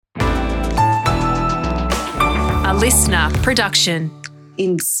listener production.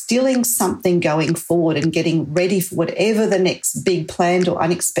 Instilling something going forward and getting ready for whatever the next big planned or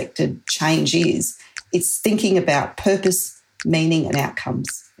unexpected change is, it's thinking about purpose, meaning and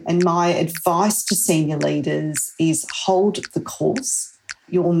outcomes. And my advice to senior leaders is hold the course.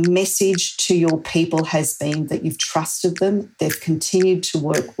 Your message to your people has been that you've trusted them, they've continued to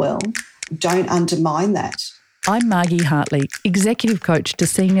work well. Don't undermine that. I'm Margie Hartley, Executive Coach to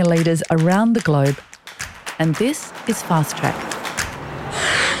senior leaders around the globe, and this is Fast Track.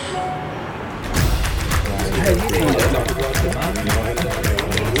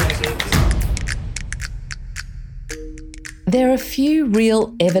 There are few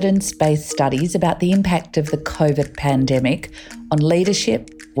real evidence-based studies about the impact of the COVID pandemic on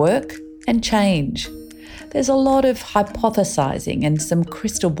leadership, work and change. There's a lot of hypothesising and some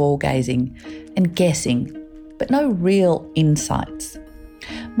crystal ball gazing and guessing, but no real insights.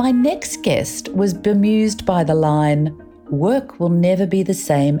 My next guest was bemused by the line, "Work will never be the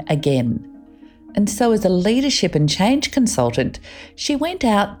same again." And so as a leadership and change consultant, she went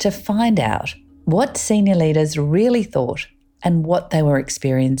out to find out what senior leaders really thought and what they were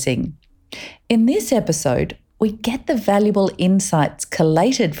experiencing. In this episode, we get the valuable insights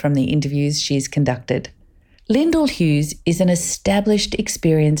collated from the interviews she's conducted. Lyndal Hughes is an established,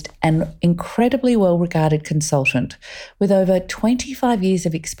 experienced and incredibly well-regarded consultant with over 25 years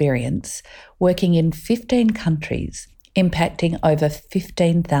of experience working in 15 countries, impacting over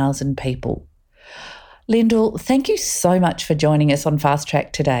 15,000 people. Lyndal, thank you so much for joining us on Fast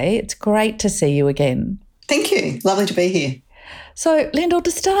Track today. It's great to see you again. Thank you. Lovely to be here. So, Lyndal,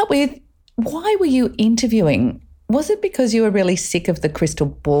 to start with, why were you interviewing? Was it because you were really sick of the crystal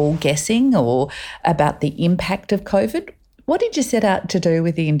ball guessing or about the impact of COVID? What did you set out to do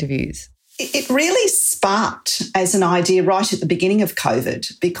with the interviews? It really sparked as an idea right at the beginning of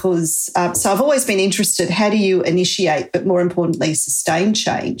COVID because, so I've always been interested, how do you initiate, but more importantly, sustain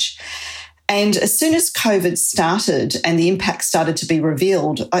change? And as soon as COVID started and the impact started to be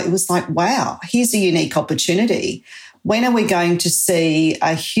revealed, it was like, wow, here's a unique opportunity. When are we going to see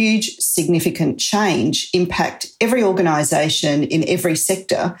a huge, significant change impact every organisation in every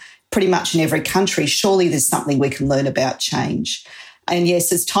sector, pretty much in every country? Surely there's something we can learn about change. And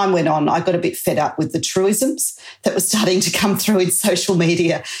yes, as time went on, I got a bit fed up with the truisms that were starting to come through in social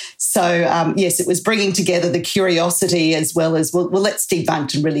media. So, yes, it was bringing together the curiosity as well as, well, let's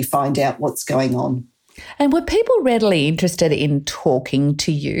debunk and really find out what's going on. And were people readily interested in talking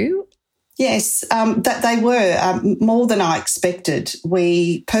to you? Yes, that they were more than I expected.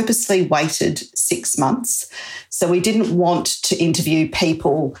 We purposely waited 6 months. So we didn't want to interview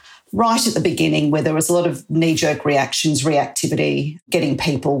people right at the beginning where there was a lot of knee-jerk reactions, reactivity, getting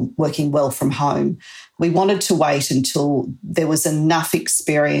people working well from home. We wanted to wait until there was enough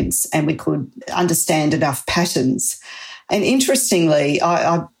experience and we could understand enough patterns. And interestingly,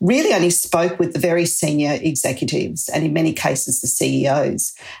 I really only spoke with the very senior executives and in many cases the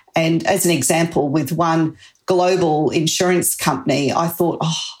CEOs. And as an example, with one global insurance company, I thought,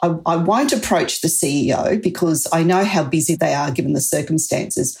 I won't approach the CEO because I know how busy they are given the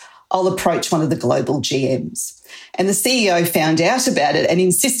circumstances. I'll approach one of the global GMs. And the CEO found out about it and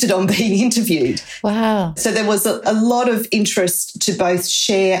insisted on being interviewed. Wow. So there was a lot of interest to both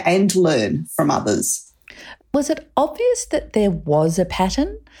share and learn from others. Was it obvious that there was a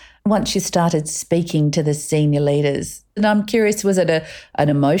pattern once you started speaking to the senior leaders? And I'm curious, was it an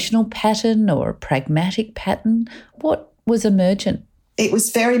emotional pattern or a pragmatic pattern? What was emergent? It was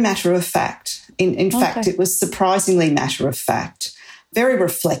very matter of fact. In fact, it was surprisingly matter of fact. Very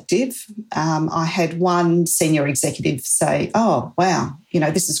reflective. I had one senior executive say, "Oh, wow,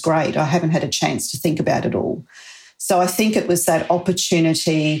 this is great. I haven't had a chance to think about it all." So I think it was that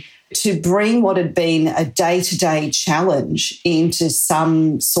opportunity to bring what had been a day-to-day challenge into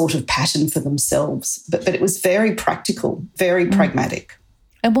some sort of pattern for themselves. But it was very practical, very pragmatic.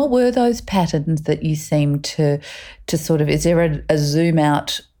 And what were those patterns that you seemed to sort of, is there a zoom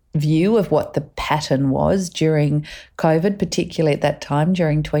out view of what the pattern was during COVID, particularly at that time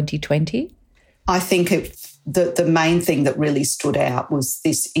during 2020? I think the main thing that really stood out was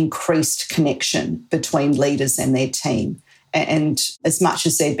this increased connection between leaders and their team. And as much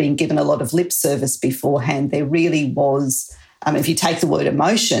as they'd been given a lot of lip service beforehand, there really was, if you take the word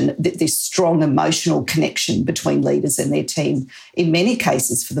emotion, this strong emotional connection between leaders and their team, in many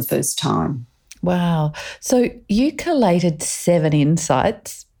cases for the first time. Wow. So you collated 7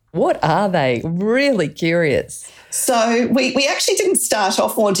 insights. What are they? Really curious. So we actually didn't start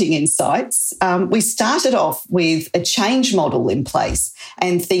off wanting insights. We started off with a change model in place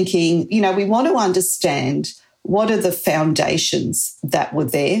and thinking, we want to understand what are the foundations that were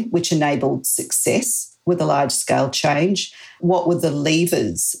there which enabled success. with a large-scale change? What were the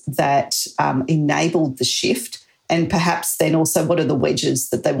levers that enabled the shift? And perhaps then also what are the wedges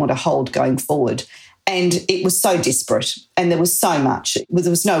that they want to hold going forward? And it was so disparate and there was so much. There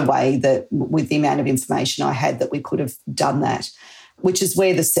was no way that with the amount of information I had that we could have done that, which is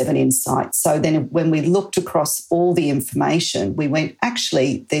where the 7 insights. So then when we looked across all the information, we went,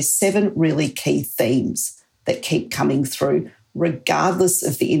 actually, there's 7 really key themes that keep coming through, regardless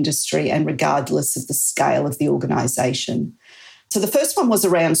of the industry and regardless of the scale of the organisation. So the first one was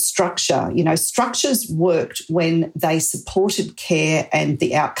around structure. You know, structures worked when they supported care and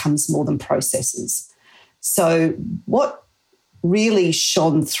the outcomes more than processes. So what really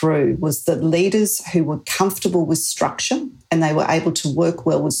shone through was that leaders who were comfortable with structure and they were able to work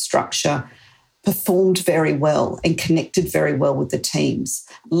well with structure performed very well and connected very well with the teams.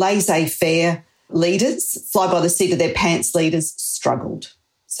 Laissez-faire leaders, fly by the seat of their pants leaders, struggled.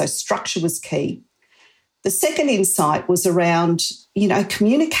 So structure was key. The second insight was around,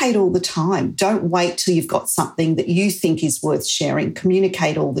 communicate all the time. Don't wait till you've got something that you think is worth sharing.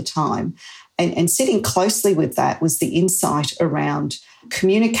 Communicate all the time. And sitting closely with that was the insight around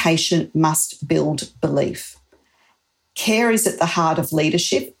communication must build belief. Care is at the heart of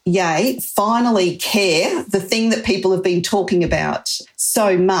leadership. Yay, finally care, the thing that people have been talking about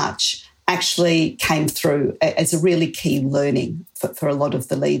so much, actually came through as a really key learning for a lot of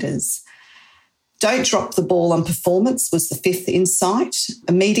the leaders. Don't drop the ball on performance was the 5th insight.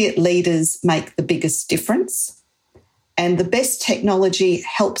 Immediate leaders make the biggest difference. And the best technology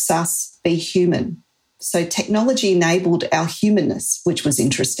helps us be human. So technology enabled our humanness, which was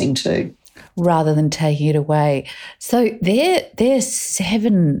interesting too. Rather than taking it away. So there's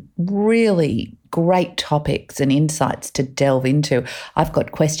 7 really great topics and insights to delve into. I've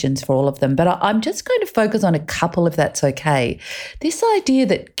got questions for all of them, but I'm just going to focus on a couple if that's okay. This idea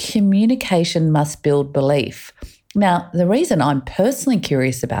that communication must build belief. Now, the reason I'm personally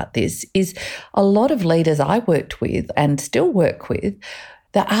curious about this is a lot of leaders I worked with and still work with,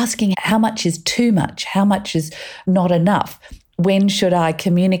 they're asking how much is too much, how much is not enough. When should I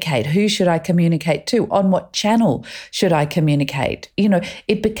communicate? Who should I communicate to? On what channel should I communicate?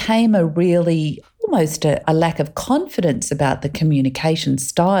 It became a really almost a lack of confidence about the communication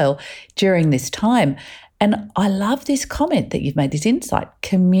style during this time. And I love this comment that you've made, this insight.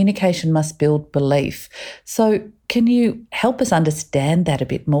 Communication must build belief. So can you help us understand that a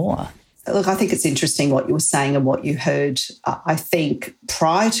bit more? Look, I think it's interesting what you were saying and what you heard. I think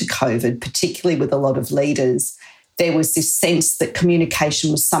prior to COVID, particularly with a lot of leaders, there was this sense that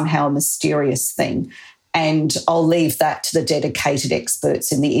communication was somehow a mysterious thing. And I'll leave that to the dedicated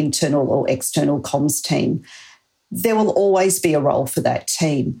experts in the internal or external comms team. There will always be a role for that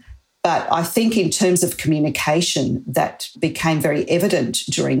team. But I think in terms of communication that became very evident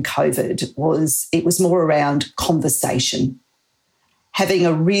during COVID was more around conversation, having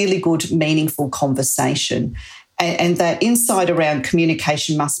a really good, meaningful conversation. And that insight around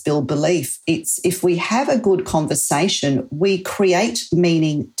communication must build belief. It's if we have a good conversation, we create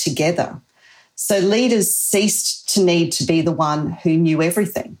meaning together. So leaders ceased to need to be the one who knew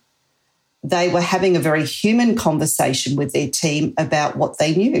everything. They were having a very human conversation with their team about what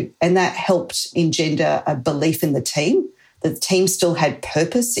they knew. And that helped engender a belief in the team, that the team still had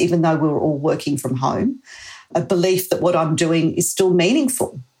purpose, even though we were all working from home, a belief that what I'm doing is still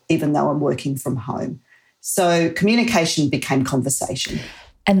meaningful, even though I'm working from home. So communication became conversation.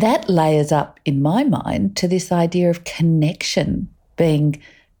 And that layers up, in my mind, to this idea of connection being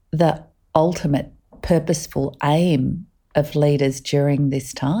the ultimate purposeful aim of leaders during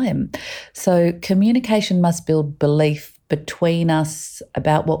this time. So communication must build belief between us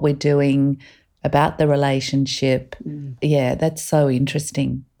about what we're doing, about the relationship. Yeah, that's so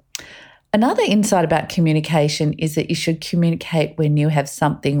interesting. Another insight about communication is that you should communicate when you have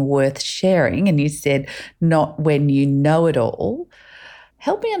something worth sharing, and you said not when you know it all.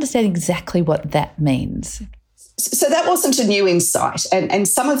 Help me understand exactly what that means. So that wasn't a new insight. And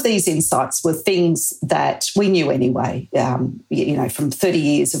some of these insights were things that we knew anyway, from 30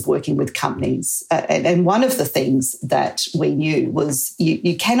 years of working with companies. And one of the things that we knew was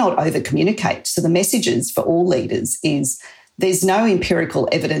you cannot over-communicate. So the messages for all leaders is there's no empirical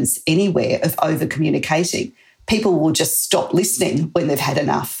evidence anywhere of over-communicating. People will just stop listening when they've had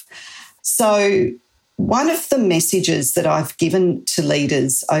enough. So one of the messages that I've given to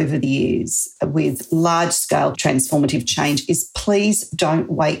leaders over the years with large-scale transformative change is please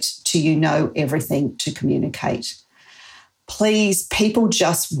don't wait till you know everything to communicate. Please, people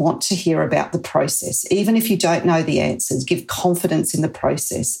just want to hear about the process. Even if you don't know the answers, give confidence in the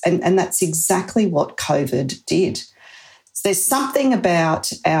process. And that's exactly what COVID did. So there's something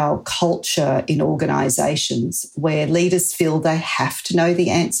about our culture in organisations where leaders feel they have to know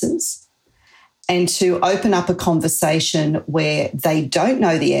the answers, and to open up a conversation where they don't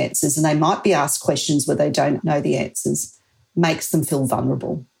know the answers and they might be asked questions where they don't know the answers makes them feel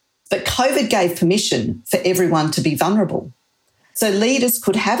vulnerable. But COVID gave permission for everyone to be vulnerable. So leaders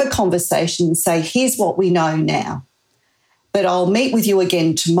could have a conversation and say, here's what we know now, but I'll meet with you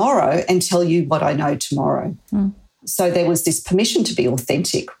again tomorrow and tell you what I know tomorrow. So there was this permission to be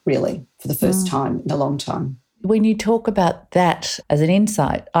authentic, really, for the first time in a long time. When you talk about that as an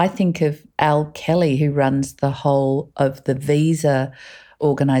insight, I think of Al Kelly, who runs the whole of the Visa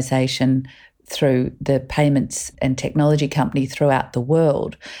organisation through the payments and technology company throughout the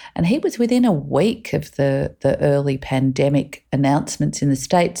world. And he was within a week of the early pandemic announcements in the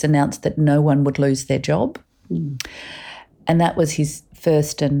States, announced that no one would lose their job. And that was his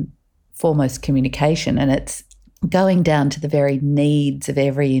first and foremost communication. And it's going down to the very needs of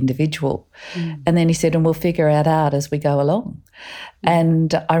every individual. And then he said, and we'll figure it out as we go along.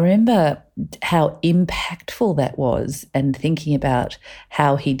 And I remember how impactful that was, and thinking about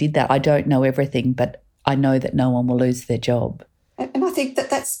how he did that. I don't know everything, but I know that no one will lose their job. And I think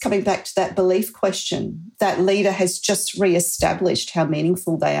that that's coming back to that belief question. That leader has just re-established how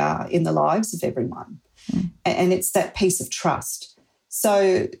meaningful they are in the lives of everyone. And it's that piece of trust.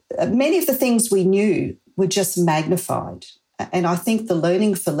 So many of the things we knew were just magnified. And I think the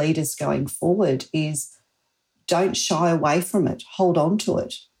learning for leaders going forward is don't shy away from it. Hold on to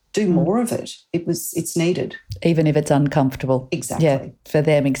it. Do more of it. It's needed. Even if it's uncomfortable. Exactly. Yeah, for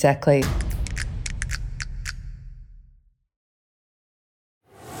them, exactly.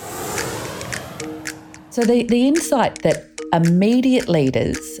 So the insight that immediate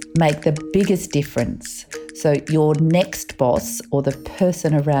leaders make the biggest difference. So your next boss or the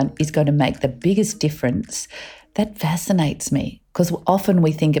person around is going to make the biggest difference. That fascinates me, because often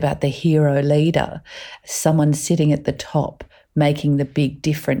we think about the hero leader, someone sitting at the top making the big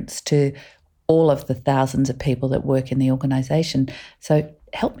difference to all of the thousands of people that work in the organisation. So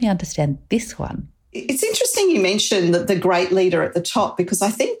help me understand this one. It's interesting you mentioned the great leader at the top, because I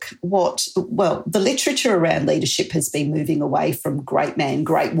think the literature around leadership has been moving away from great man,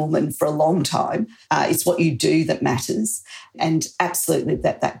 great woman for a long time. It's what you do that matters. And absolutely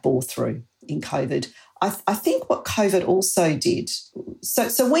that bore through in COVID. I think what COVID also did,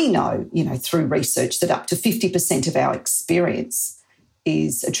 so we know, through research that up to 50% of our experience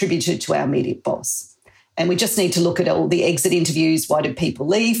is attributed to our immediate boss. And we just need to look at all the exit interviews. Why do people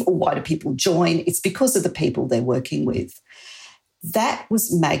leave or why do people join? It's because of the people they're working with. That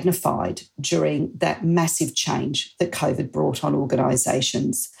was magnified during that massive change that COVID brought on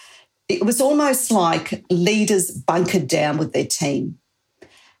organisations. It was almost like leaders bunkered down with their team.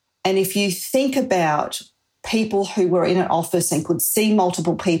 And if you think about people who were in an office and could see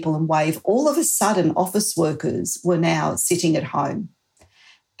multiple people and wave, all of a sudden office workers were now sitting at home.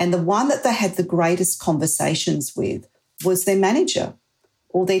 And the one that they had the greatest conversations with was their manager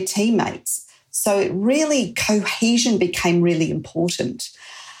or their teammates. So it really, cohesion became really important.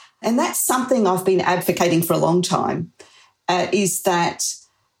 And that's something I've been advocating for a long time, is that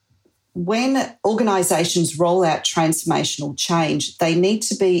when organisations roll out transformational change, they need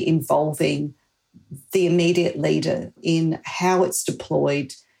to be involving the immediate leader in how it's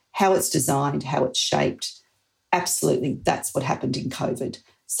deployed, how it's designed, how it's shaped. Absolutely, that's what happened in COVID.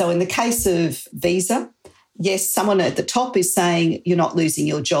 So in the case of Visa, yes, someone at the top is saying you're not losing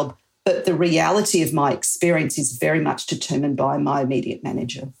your job, but the reality of my experience is very much determined by my immediate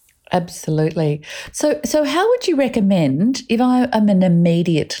manager. Absolutely. So how would you recommend, if I am an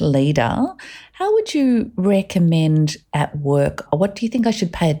immediate leader, how would you recommend at work, or what do you think I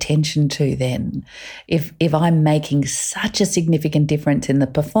should pay attention to then if I'm making such a significant difference in the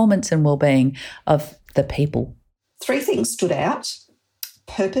performance and well-being of the people? 3 things stood out: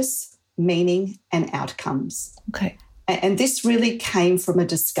 purpose, meaning, and outcomes. Okay. And this really came from a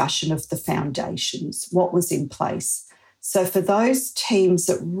discussion of the foundations, what was in place. So for those teams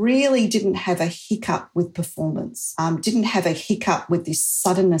that really didn't have a hiccup with performance, didn't have a hiccup with this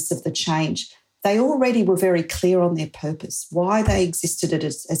suddenness of the change, they already were very clear on their purpose, why they existed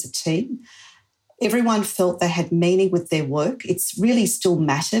as a team. Everyone felt they had meaning with their work. It's really still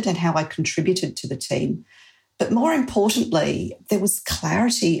mattered and how I contributed to the team. But more importantly, there was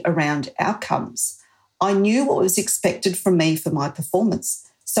clarity around outcomes. I knew what was expected from me for my performance.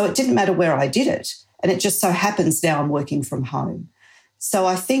 So it didn't matter where I did it. And it just so happens now I'm working from home. So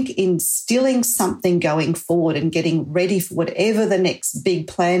I think instilling something going forward and getting ready for whatever the next big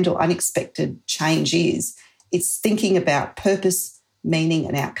planned or unexpected change is, it's thinking about purpose, meaning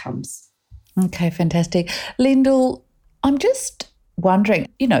and outcomes. Okay, fantastic. Lyndal, I'm just wondering,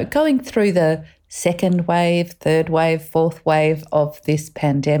 going through the second wave, third wave, fourth wave of this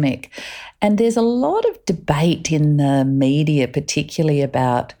pandemic, and there's a lot of debate in the media, particularly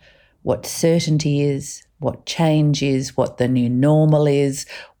about what certainty is, what change is, what the new normal is,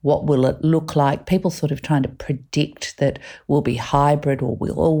 what will it look like. People sort of trying to predict that we'll be hybrid or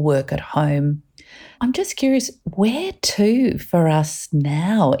we'll all work at home. I'm just curious, where to for us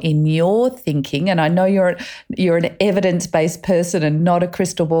now in your thinking? And I know you're an evidence-based person and not a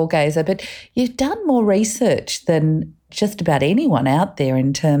crystal ball gazer, but you've done more research than just about anyone out there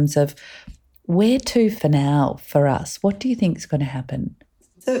in terms of where to for now for us. What do you think is going to happen?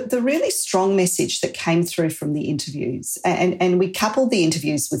 The really strong message that came through from the interviews, and we coupled the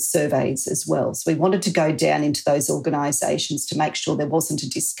interviews with surveys as well. So we wanted to go down into those organisations to make sure there wasn't a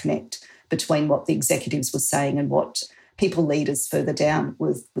disconnect between what the executives were saying and what people leaders further down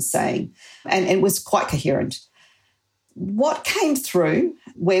were saying. And it was quite coherent. What came through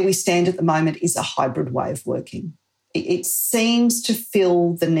where we stand at the moment is a hybrid way of working. It seems to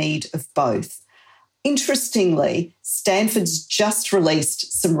fill the need of both. Interestingly, Stanford's just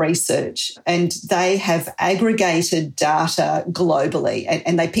released some research and they have aggregated data globally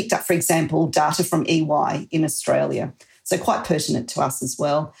and they picked up, for example, data from EY in Australia, so quite pertinent to us as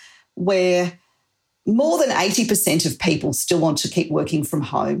well, where more than 80% of people still want to keep working from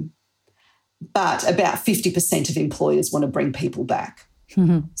home, but about 50% of employers want to bring people back.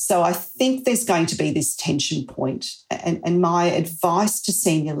 Mm-hmm. So I think there's going to be this tension point. And my advice to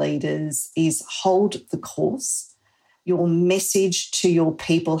senior leaders is hold the course. Your message to your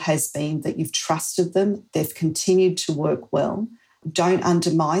people has been that you've trusted them. They've continued to work well. Don't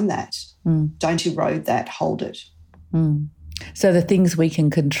undermine that. Don't erode that. Hold it. So the things we can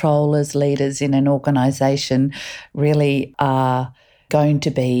control as leaders in an organisation really are going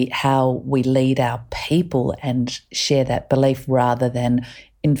to be how we lead our people and share that belief rather than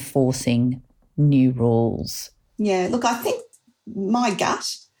enforcing new rules. Yeah, look, I think my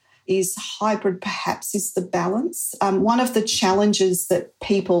gut is hybrid perhaps is the balance. One of the challenges that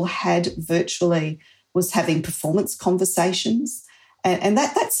people had virtually was having performance conversations, and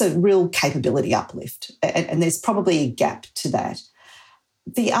that's a real capability uplift, and there's probably a gap to that.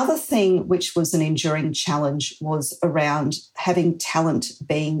 The other thing which was an enduring challenge was around having talent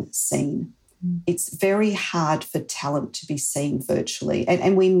being seen. It's very hard for talent to be seen virtually,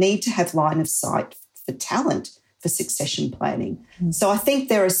 and we need to have line of sight for talent for succession planning. So I think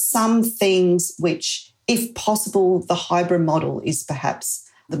there are some things which, if possible, the hybrid model is perhaps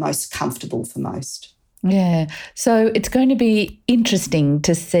the most comfortable for most. Yeah. So it's going to be interesting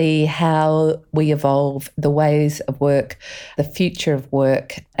to see how we evolve the ways of work, the future of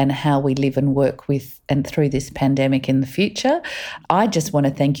work, and how we live and work with and through this pandemic in the future. I just want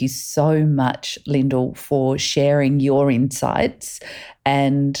to thank you so much, Lyndal, for sharing your insights,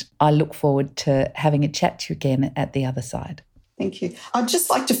 and I look forward to having a chat to you again at the other side. Thank you. I'd just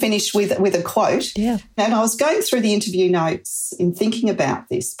like to finish with a quote. Yeah. And I was going through the interview notes in thinking about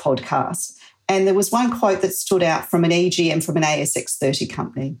this podcast, and there was one quote that stood out from an EGM from an ASX 30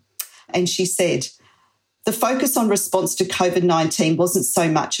 company. And she said, "The focus on response to COVID-19 wasn't so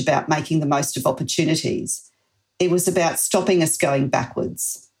much about making the most of opportunities. It was about stopping us going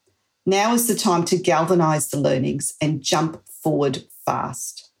backwards. Now is the time to galvanise the learnings and jump forward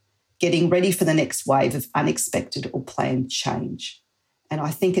fast, getting ready for the next wave of unexpected or planned change." And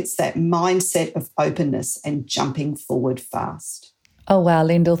I think it's that mindset of openness and jumping forward fast. Oh, wow,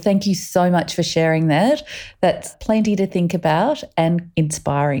 Lyndal, thank you so much for sharing that. That's plenty to think about and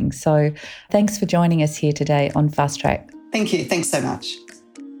inspiring. So thanks for joining us here today on Fast Track. Thank you. Thanks so much.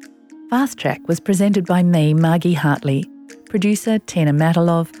 Fast Track was presented by me, Margie Hartley. Producer, Tina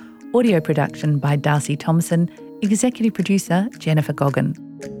Matalov. Audio production by Darcy Thompson. Executive producer, Jennifer Goggin.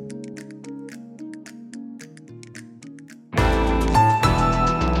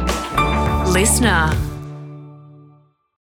 Listener.